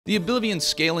The Oblivion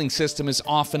scaling system is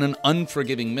often an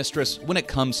unforgiving mistress when it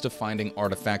comes to finding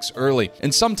artifacts early,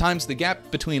 and sometimes the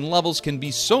gap between levels can be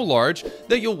so large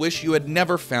that you'll wish you had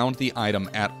never found the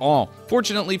item at all.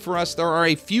 Fortunately for us, there are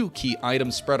a few key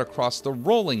items spread across the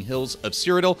rolling hills of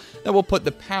Cyrodiil that will put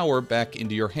the power back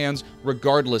into your hands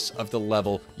regardless of the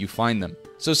level you find them.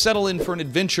 So settle in for an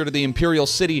adventure to the Imperial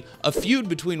City, a feud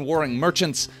between warring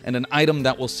merchants, and an item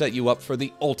that will set you up for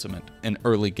the ultimate in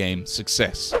early game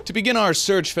success. To begin our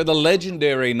search for the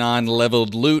legendary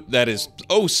non-leveled loot that is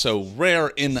oh so rare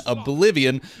in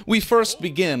Oblivion, we first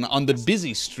begin on the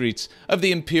busy streets of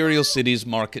the Imperial City's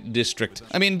market district.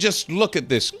 I mean, just look at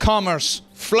this. Commerce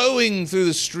flowing through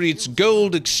the streets,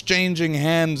 gold exchanging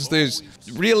hands. There's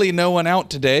really no one out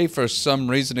today for some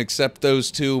reason except those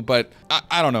two, but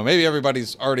I don't know, maybe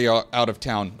everybody's already out of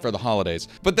town for the holidays.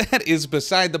 But that is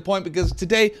beside the point, because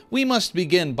today we must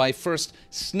begin by first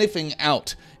sniffing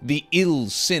out the ill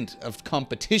scent of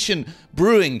competition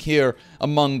brewing here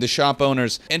among the shop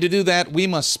owners. And to do that, we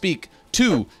must speak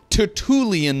to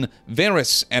Tertullian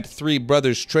Verus at Three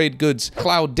Brothers Trade Goods,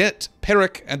 Claudette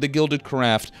Peric at the Gilded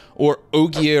Craft, or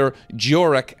Ogier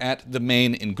Giorek at the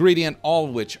Main Ingredient, all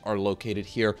which are located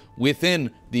here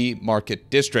within the market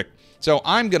district. So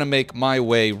I'm going to make my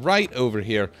way right over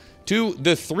here to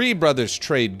the Three Brothers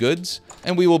Trade Goods,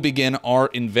 and we will begin our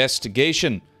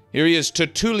investigation. Here he is,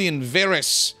 Tertullian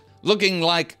Verus, looking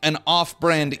like an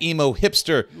off-brand emo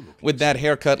hipster with that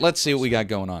haircut. Let's see what we got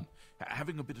going on.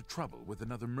 Having a bit of trouble with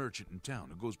another merchant in town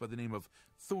who goes by the name of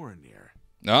Thorinir.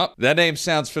 Oh, that name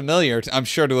sounds familiar, I'm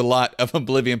sure, to a lot of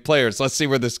Oblivion players. Let's see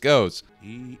where this goes.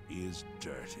 He is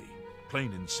dirty.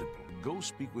 Plain and simple. Go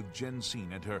speak with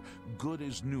Jensine at her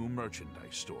good-as-new merchandise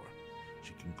store.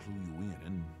 She can clue you in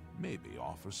and maybe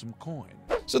offer some coin.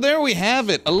 So there we have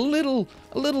it. A little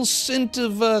scent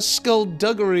of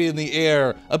skullduggery in the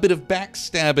air. A bit of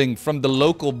backstabbing from the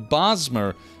local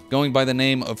Bosmer going by the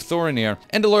name of Thorinir.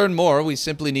 And to learn more, we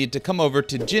simply need to come over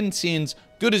to Jensine's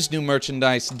good as new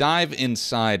merchandise, dive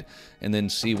inside, and then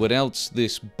see what else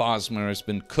this Bosmer has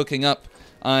been cooking up.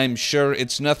 I'm sure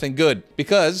it's nothing good,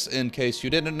 because, in case you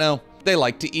didn't know, they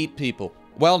like to eat people.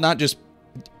 Well, not just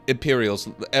Imperials,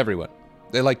 everyone.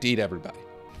 They like to eat everybody.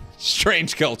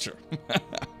 Strange culture.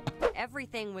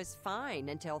 Everything was fine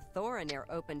until Thorinir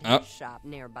opened his shop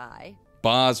nearby.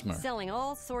 Bosmer. Selling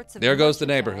all sorts of there goes the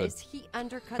neighborhood. He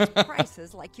undercuts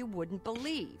prices like you wouldn't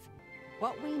believe.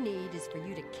 What we need is for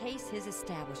you to case his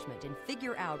establishment and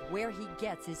figure out where he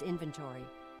gets his inventory.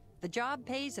 The job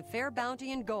pays a fair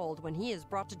bounty in gold when he is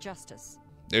brought to justice.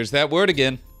 There's that word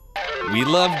again. We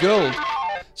love gold.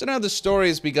 So now the story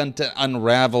has begun to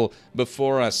unravel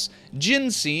before us.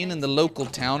 Jensine and the local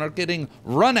town are getting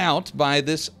run out by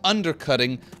this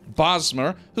undercutting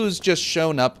Bosmer who's just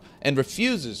shown up and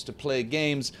refuses to play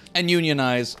games and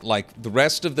unionize like the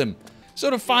rest of them. So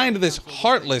to find this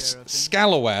heartless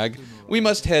scalawag, we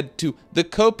must head to the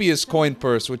copious coin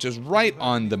purse, which is right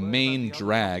on the main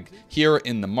drag here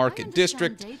in the market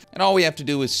district, and all we have to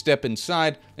do is step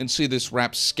inside and see this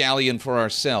rapscallion for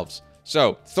ourselves.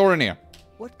 So, Thorinir,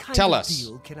 tell us,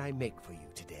 deal can I make for you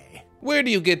today? Where do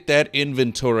you get that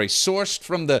inventory? Sourced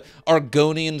from the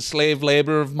Argonian slave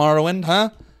labor of Morrowind,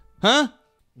 huh? Huh?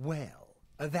 Well,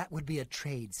 that would be a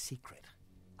trade secret.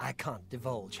 I can't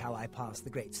divulge how I pass the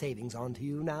great savings on to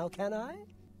you now, can I?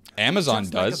 Amazon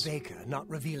Just does. Like a baker not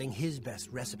revealing his best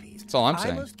recipes. That's all I'm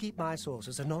saying. I must keep my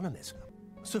sources anonymous.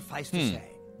 Suffice to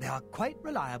say, they are quite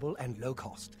reliable and low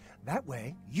cost. That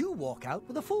way, you walk out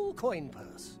with a full coin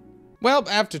purse. Well,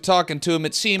 after talking to him,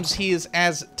 it seems he is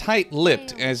as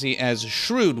tight-lipped as he is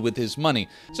shrewd with his money.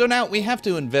 So now we have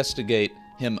to investigate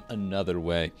him another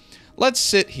way. Let's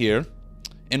sit here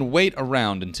and wait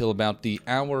around until about the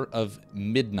hour of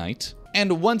midnight.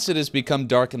 And once it has become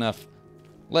dark enough,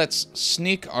 let's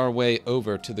sneak our way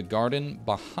over to the garden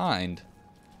behind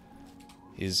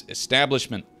his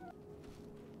establishment.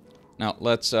 Now,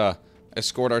 let's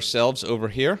escort ourselves over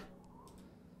here.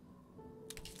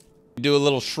 Do a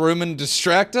little shroom and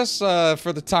distract us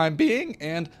for the time being,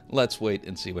 and let's wait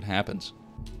and see what happens.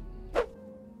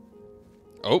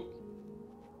 Oh.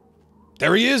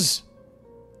 There he is!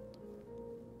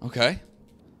 Okay.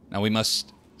 Now we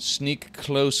must sneak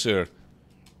closer.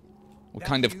 What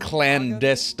kind of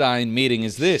clandestine meeting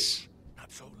is this?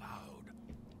 Not so loud.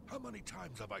 How many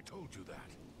times have I told you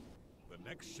that? The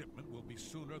next shipment will be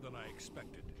sooner than I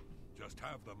expected. Just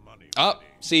have the money. Oh,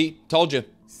 see, told you.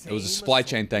 It was a supply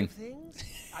chain thing.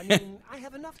 I mean, I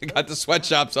have enough. I got the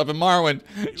sweatshops up in Morrowind,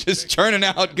 just churning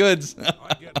out goods.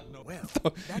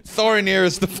 Thorinir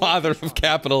is the father of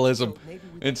capitalism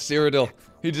in Cyrodiil.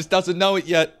 He just doesn't know it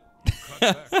yet.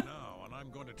 Cut back now, and I'm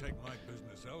going to take my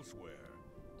business elsewhere.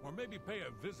 Or maybe pay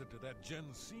a visit visit to that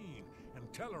Jensine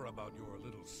and tell her about your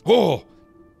little... Oh,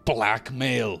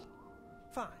 blackmail.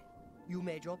 Fine. You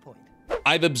made your point.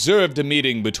 I've observed a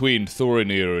meeting between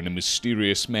Thorinir and a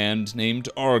mysterious man named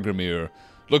Argamir.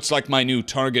 Looks like my new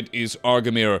target is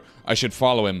Argamir. I should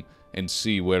follow him and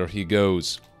see where he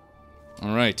goes.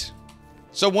 Alright.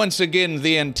 So once again,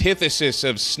 the antithesis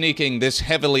of sneaking, this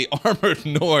heavily armored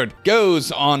Nord goes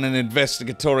on an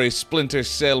investigatory Splinter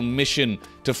Cell mission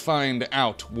to find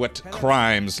out what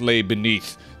crimes lay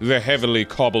beneath the heavily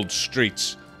cobbled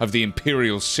streets of the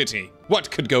Imperial City. What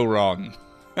could go wrong?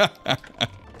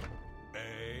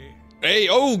 Hey,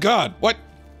 oh god, what?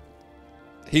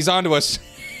 He's onto us.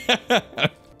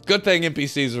 Good thing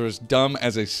NPCs are as dumb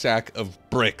as a sack of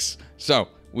bricks. So,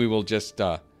 we will just,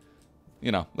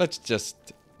 let's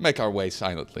just make our way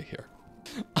silently here.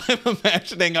 I'm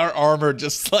imagining our armor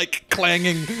just, like,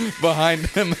 clanging behind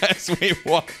him as we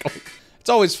walk. It's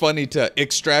always funny to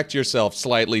extract yourself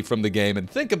slightly from the game and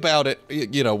think about it,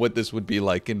 what this would be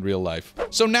like in real life.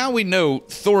 So now we know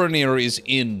Thorinir is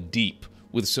in deep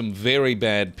with some very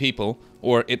bad people,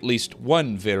 or at least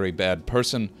one very bad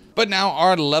person. But now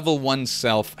our level 1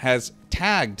 self has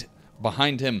tagged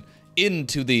behind him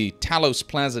into the Talos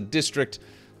Plaza district,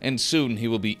 and soon he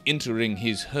will be entering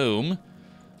his home.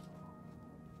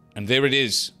 And there it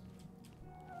is.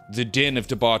 The den of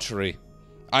debauchery.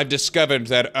 I've discovered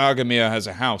that Argamir has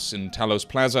a house in Talos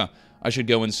Plaza. I should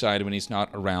go inside when he's not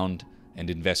around and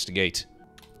investigate.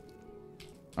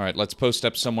 Alright, let's post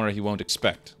up somewhere he won't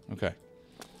expect. Okay.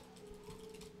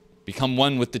 Become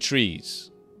one with the trees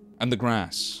and the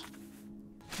grass.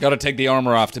 Gotta take the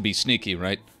armor off to be sneaky,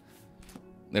 right?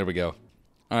 There we go.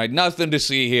 Alright, nothing to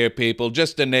see here, people.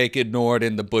 Just a naked Nord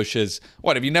in the bushes.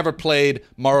 What, have you never played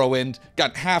Morrowind?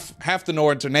 Got half the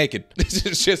Nords are naked. This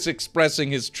is just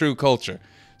expressing his true culture.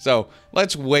 So,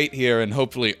 let's wait here and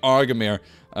hopefully Argamir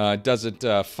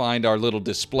doesn't find our little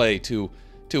display too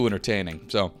entertaining.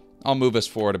 So, I'll move us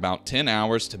forward about 10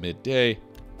 hours to midday.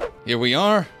 Here we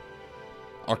are.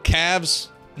 Our calves,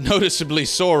 noticeably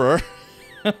sorer.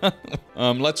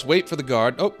 Let's wait for the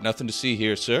guard. Oh, nothing to see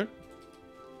here, sir.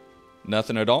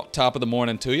 Nothing at all. Top of the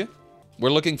morning to you.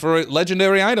 We're looking for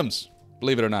legendary items,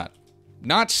 believe it or not.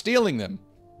 Not stealing them.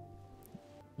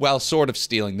 Well, sort of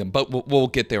stealing them, but we'll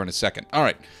get there in a second. All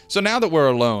right, so now that we're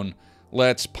alone,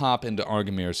 let's pop into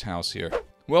Argamir's house here.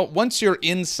 Well, once you're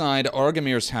inside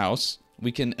Argamir's house,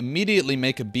 we can immediately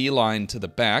make a beeline to the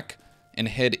back and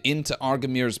head into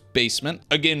Argamir's basement.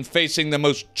 Again, facing the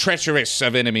most treacherous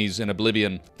of enemies in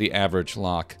Oblivion, the average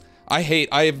lock. I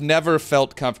have never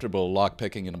felt comfortable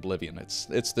lockpicking in Oblivion.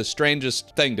 It's the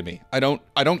strangest thing to me. I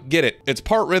don't get it. It's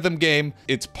part rhythm game,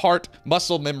 it's part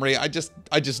muscle memory. I just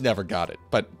never got it.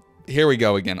 But here we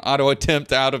go again. Auto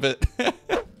attempt out of it.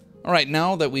 All right,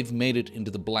 now that we've made it into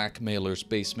the blackmailer's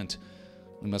basement,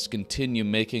 we must continue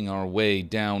making our way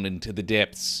down into the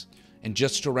depths. And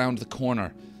just around the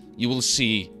corner, you will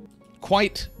see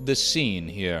quite the scene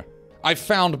here. I've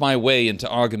found my way into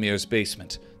Argamir's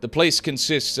basement. The place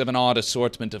consists of an odd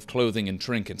assortment of clothing and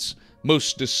trinkets.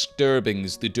 Most disturbing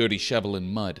is the dirty shovel and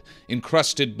mud,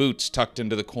 encrusted boots tucked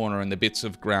into the corner, and the bits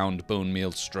of ground bone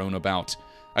meal strewn about.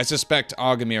 I suspect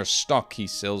Argamir's stock he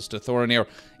sells to Thorinir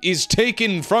is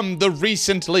taken from the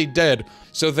recently dead.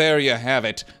 So there you have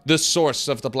it, the source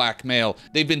of the blackmail.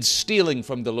 They've been stealing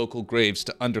from the local graves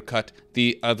to undercut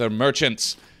the other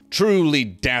merchants. Truly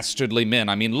dastardly men.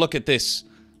 I mean, look at this.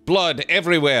 Blood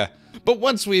everywhere. But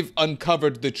once we've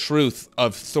uncovered the truth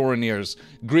of Thorinir's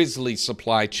grisly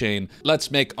supply chain, let's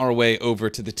make our way over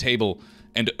to the table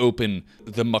and open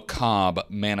the macabre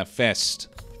manifest.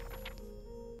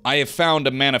 I have found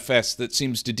a manifest that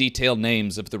seems to detail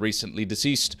names of the recently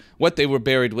deceased, what they were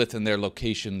buried with, and their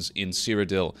locations in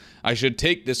Cyrodiil. I should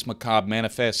take this macabre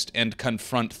manifest and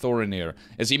confront Thorinir,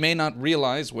 as he may not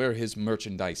realize where his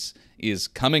merchandise is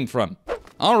coming from.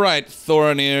 All right,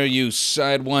 Thorinir, you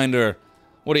sidewinder.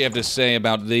 What do you have to say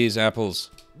about these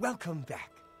apples? Welcome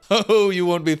back. Oh, you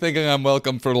won't be thinking I'm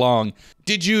welcome for long.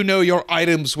 Did you know your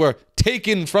items were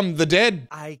taken from the dead?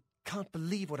 I can't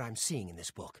believe what I'm seeing in this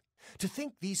book. To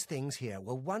think these things here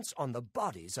were once on the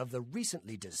bodies of the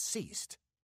recently deceased.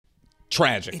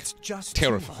 Tragic. It's just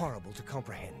terrifying. Too horrible to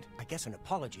comprehend. I guess an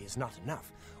apology is not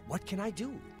enough. What can I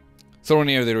do?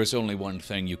 Thorinir, there is only one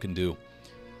thing you can do.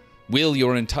 Will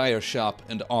your entire shop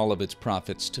and all of its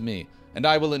profits to me, and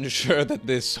I will ensure that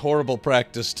this horrible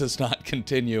practice does not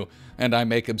continue, and I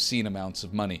make obscene amounts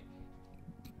of money.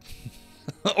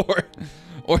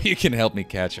 Or you can help me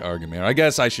catch Argamir. I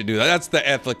guess I should do that. That's the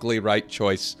ethically right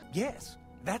choice. Yes,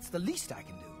 that's the least I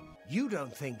can do. You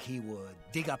don't think he would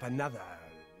dig up another...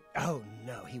 Oh,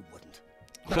 no, he wouldn't.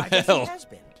 But I guess he has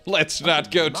been. Let's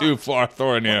not go too far, What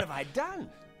Thornir. have I done?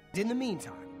 In the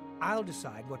meantime, I'll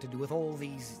decide what to do with all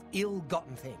these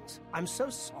ill-gotten things. I'm so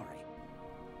sorry.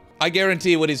 I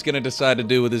guarantee what he's going to decide to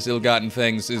do with his ill-gotten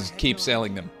things is keep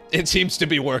selling them. It seems to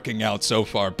be working out so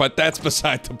far, but that's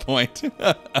beside the point.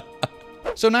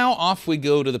 So now off we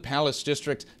go to the Palace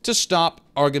District to stop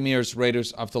Argamir's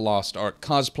Raiders of the Lost Ark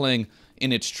cosplaying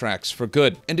in its tracks for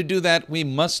good. And to do that, we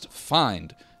must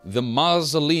find the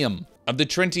mausoleum of the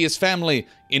Trentius family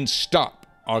and stop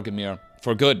Argamir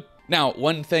for good. Now,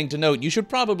 one thing to note, you should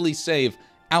probably save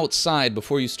outside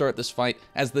before you start this fight,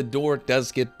 as the door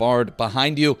does get barred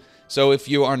behind you. So if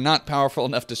you are not powerful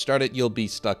enough to start it, you'll be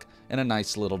stuck in a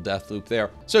nice little death loop there.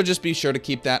 So just be sure to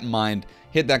keep that in mind.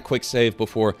 Hit that quick save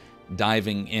before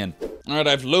diving in. Alright,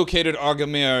 I've located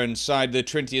Argamir inside the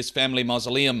Trentius family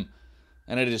mausoleum,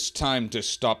 and it is time to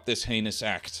stop this heinous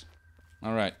act.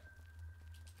 Alright.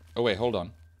 Oh wait, hold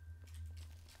on.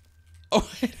 Oh,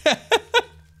 look at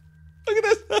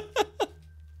this.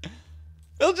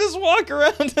 He'll just walk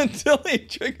around until he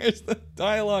triggers the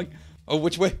dialogue. Oh,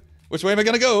 which way? Which way am I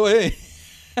gonna go? Hey.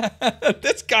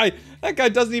 That guy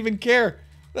doesn't even care.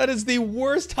 That is the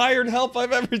worst hired help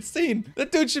I've ever seen.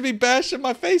 That dude should be bashing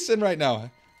my face in right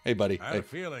now. Hey, buddy. I had a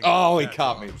feeling Oh, he that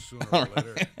caught me. sooner or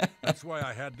later. That's why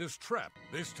I had this trap.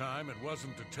 This time it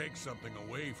wasn't to take something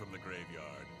away from the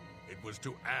graveyard. It was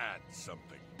to add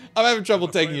something. I'm having trouble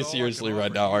taking you seriously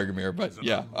right now, Argamir, but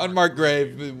yeah, unmarked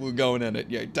grave, we're going in it.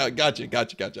 Yeah, gotcha.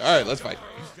 All right, let's fight.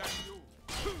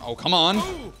 Oh, come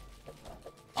on.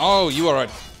 Oh, you are a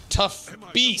tough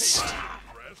beast.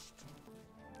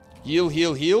 Heal,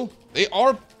 heal, heal. They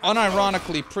are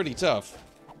unironically pretty tough.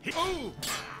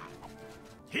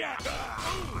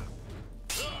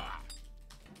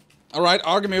 All right,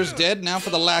 Argamir's dead. Now for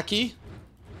the lackey.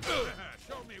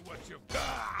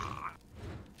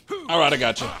 All right, I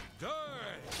got you.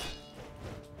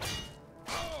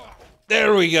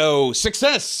 There we go.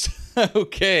 Success.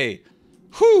 Okay.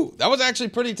 Whew, that was actually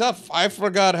pretty tough. I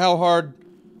forgot how hard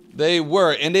they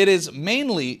were, and it is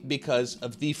mainly because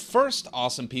of the first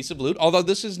awesome piece of loot, although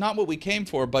this is not what we came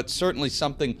for, but certainly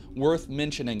something worth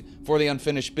mentioning for the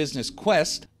Unfinished Business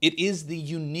quest. It is the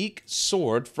unique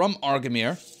sword from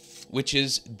Argamir, which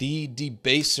is the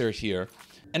Debaser here,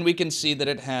 and we can see that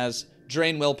it has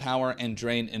drain willpower and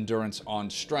drain endurance on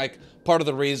strike. Part of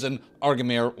the reason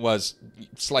Argamir was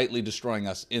slightly destroying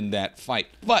us in that fight.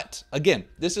 But, again,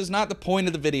 this is not the point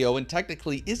of the video, and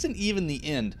technically isn't even the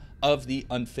end of the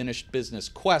Unfinished Business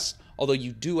quest, although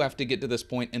you do have to get to this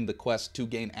point in the quest to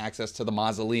gain access to the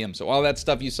mausoleum. So all that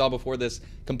stuff you saw before this,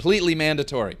 completely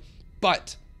mandatory.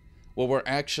 But what we're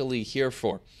actually here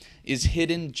for is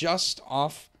hidden just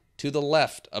off to the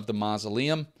left of the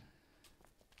mausoleum,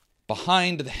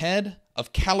 behind the head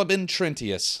of Calliben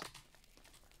Trentius.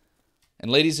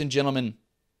 And ladies and gentlemen,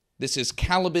 this is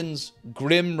Calliben's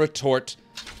Grim Retort.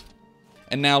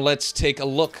 And now let's take a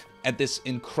look at this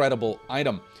incredible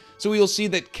item. So you'll see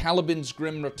that Calliben's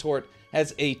Grim Retort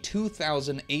has a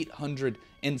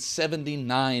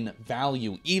 2,879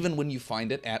 value, even when you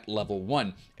find it at level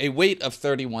 1. A weight of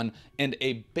 31 and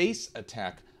a base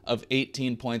attack of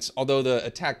 18 points, although the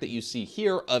attack that you see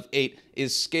here of 8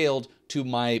 is scaled to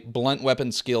my blunt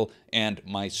weapon skill and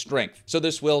my strength. So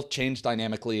this will change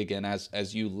dynamically again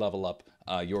as you level up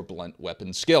your blunt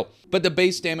weapon skill. But the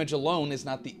base damage alone is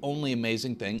not the only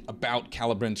amazing thing about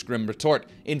Calliben's Grim Retort.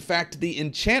 In fact, the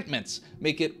enchantments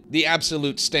make it the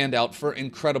absolute standout for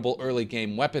incredible early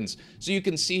game weapons. So you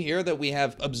can see here that we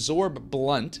have Absorb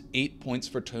Blunt, 8 points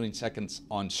for 20 seconds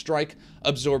on strike,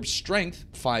 Absorb Strength,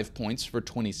 5 points for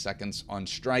 20 seconds on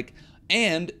strike,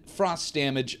 and Frost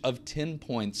damage of 10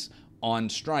 points on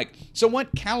strike. So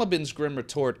what Calliben's Grim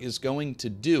Retort is going to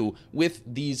do with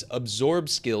these absorb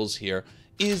skills here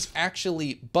is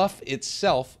actually buff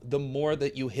itself the more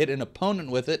that you hit an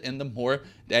opponent with it and the more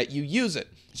that you use it.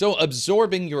 So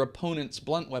absorbing your opponent's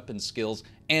blunt weapon skills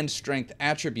and strength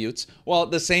attributes, while at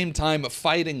the same time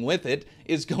fighting with it,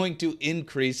 is going to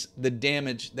increase the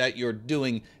damage that you're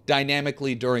doing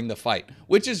dynamically during the fight,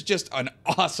 which is just an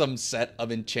awesome set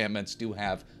of enchantments to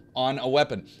have on a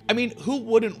weapon. I mean, who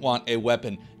wouldn't want a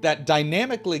weapon that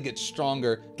dynamically gets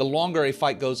stronger the longer a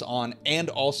fight goes on and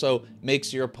also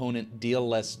makes your opponent deal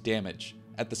less damage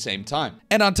at the same time?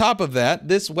 And on top of that,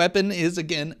 this weapon is,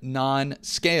 again,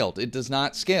 non-scaled. It does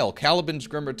not scale. Calliben's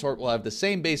Grim Retort will have the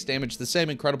same base damage, the same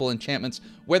incredible enchantments,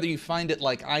 whether you find it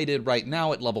like I did right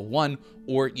now at level 1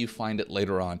 or you find it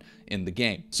later on in the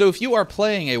game. So if you are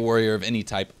playing a warrior of any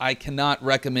type, I cannot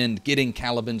recommend getting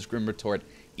Calliben's Grim Retort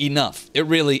enough. It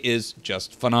really is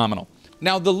just phenomenal.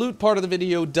 Now, the loot part of the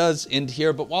video does end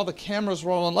here, but while the camera's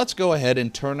rolling, let's go ahead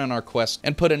and turn on our quest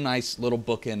and put a nice little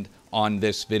bookend on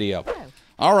this video.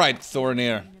 All right,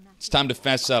 Thornir, it's time to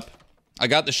fess up. I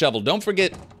got the shovel. Don't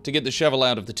forget to get the shovel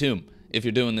out of the tomb if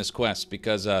you're doing this quest,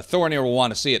 because Thornir will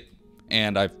want to see it,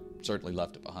 and I've certainly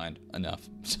left it behind enough.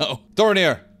 So,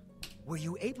 Thornir. Were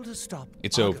you able to stop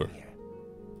It's over. Argamir?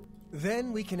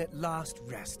 Then we can at last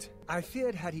rest. I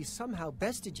feared had he somehow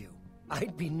bested you,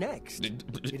 I'd be next.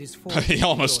 It is fortunate He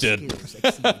almost your did. skills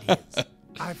exceeded his.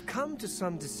 I've come to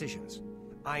some decisions.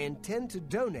 I intend to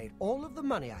donate all of the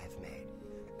money I have made,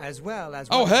 as well as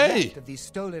Oh, what is hey! left of these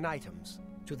stolen items,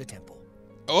 to the temple.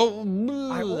 Oh,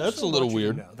 I that's a also little want you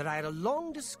weird. to know that I had a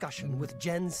long discussion with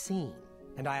Jensine,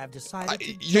 and I have decided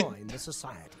to you- join the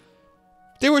society.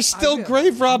 They were still will.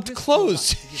 grave-robbed You just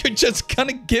clothes. forgot to give You're me just that.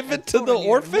 gonna give it And to the Thornir never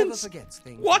orphans? forgets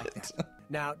things What? like that.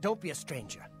 Now, don't be a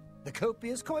stranger. The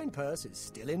copious coin purse is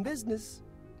still in business.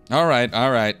 All right, all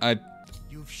right. I'm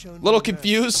You've shown a little me mercy.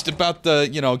 confused about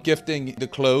the, gifting the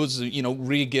clothes,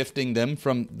 re-gifting them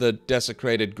from the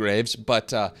desecrated graves,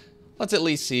 but let's at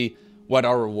least see what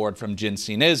our reward from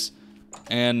Jensine is,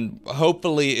 and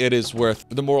hopefully it is worth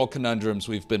the moral conundrums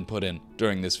we've been put in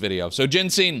during this video. So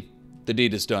Jensine, the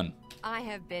deed is done. I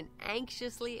have been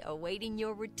anxiously awaiting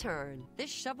your return. This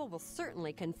shovel will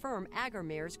certainly confirm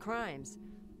Agarmir's crimes.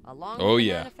 Along Oh, with the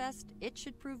yeah. manifest, it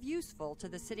should prove useful to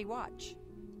the City Watch.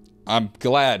 I'm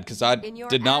glad, because I In your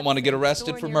did not want to get absence,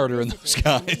 arrested for Thornir murdering those visited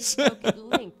me, and he guys. spoke at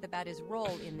length about his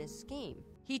role in this scheme.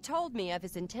 He told me of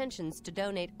his intentions to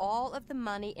donate all of the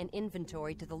money and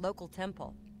inventory to the local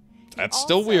temple. He That's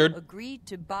still also weird. agreed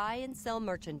to buy and sell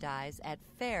merchandise at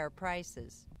fair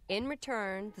prices. In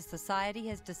return, the society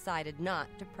has decided not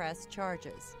to press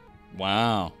charges.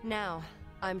 Wow. Now,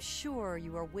 I'm sure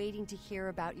you are waiting to hear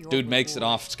about your Dude makes it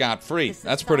reward. off scot-free. The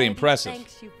That's pretty society impressive.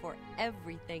 Thanks you for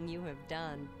everything you have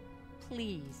done.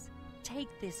 Please, take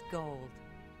this gold.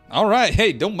 All right,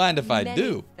 hey, don't mind if I Many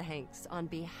do. thanks on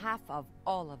behalf of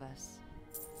all of us.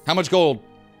 How much gold?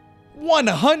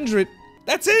 100.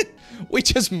 That's it. We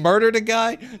just murdered a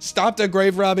guy, stopped a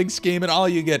grave robbing scheme, and all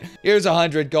you get, here's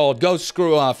 100 gold. Go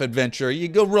screw off, adventurer. You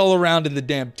go roll around in the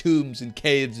damn tombs and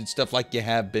caves and stuff like you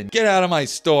have been. Get out of my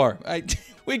store.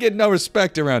 We get no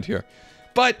respect around here.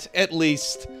 But at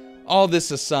least, all this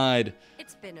aside,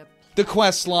 It's been a the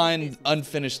quest line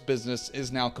unfinished business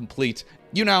is now complete.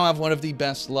 You now have one of the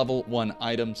best level 1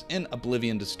 items in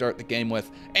Oblivion to start the game with,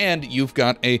 and you've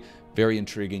got a very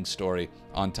intriguing story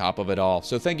on top of it all.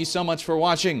 So thank you so much for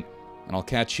watching, and I'll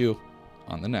catch you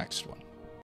on the next one.